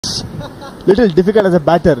Little difficult as a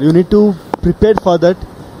batter. You need to prepare for that.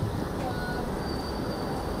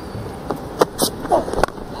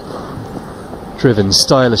 Driven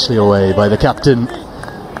stylishly away by the captain.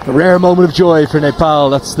 A rare moment of joy for Nepal.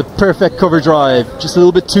 That's the perfect cover drive. Just a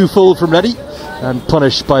little bit too full from Reddy and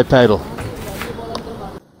punished by Poudel.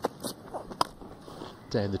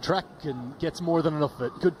 Down the track and gets more than enough of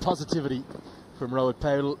it. Good positivity from Rohit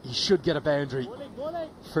Poudel. He should get a boundary.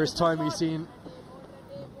 First time we've seen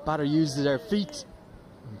batter use their feet.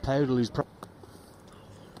 And Poudel who's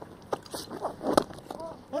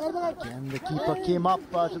And the keeper came up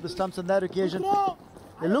to the stumps on that occasion.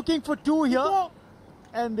 They're looking for two here,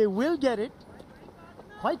 and they will get it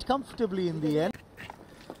quite comfortably in the end.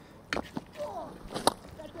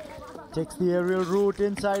 Takes the aerial route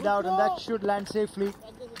inside out, and that should land safely.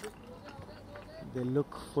 They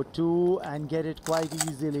look for two and get it quite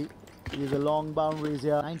easily. These are long boundaries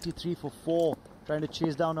here. 93 for 4, trying to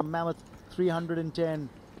chase down a mammoth 310.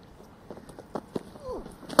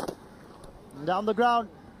 Down the ground.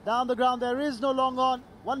 Down the ground, there is no long on.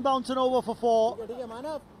 One bouncing over for 4.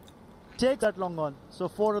 Take that long on. So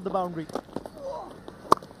 4 at the boundary.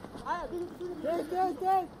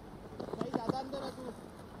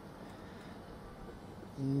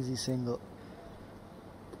 Easy single.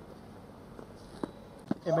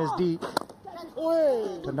 MSD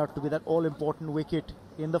turned out to be that all-important wicket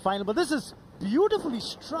in the final. But this is beautifully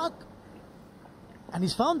struck. And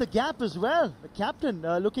he's found the gap as well. The captain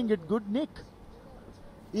looking at good nick.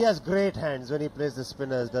 He has great hands when he plays the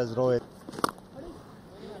spinners, does Rohit.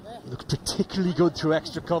 Looked particularly good through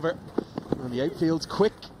extra cover. And the outfield's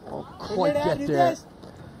quick. Oh, quite get there.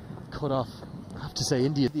 Cut off. I have to say,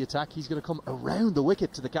 India, the attack, he's going to come around the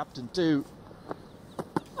wicket to the captain too.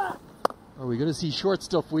 Are we going to see short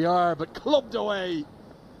stuff? We are, but clubbed away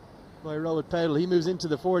by Rohit Poudel. He moves into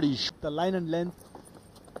the 40s. The line and length.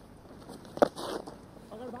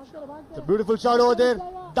 It's a beautiful shot over there.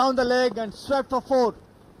 Down the leg and swept for 4.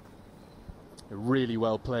 Really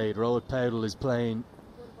well played. Rohit Poudel is playing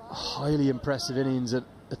a highly impressive innings at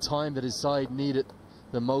a time that his side needed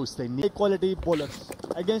the most. They need high quality bowlers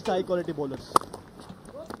against high quality bowlers.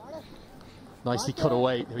 Nicely cut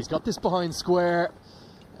away. Now he's got this behind square.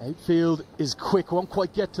 Outfield is quick, won't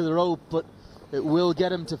quite get to the rope, but it will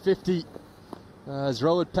get him to 50. As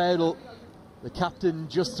Rohit Poudel, the captain,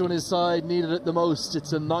 just on his side, needed it the most.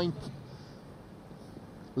 It's a 9th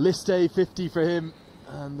list A 50 for him.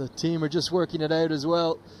 And the team are just working it out as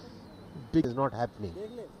well. Big is not happening.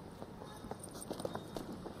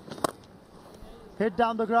 Hit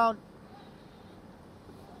down the ground.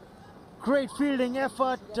 Great fielding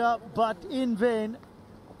effort, but in vain.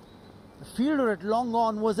 The fielder at long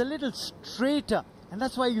on was a little straighter, and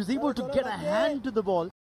that's why he was able to get a hand to the ball.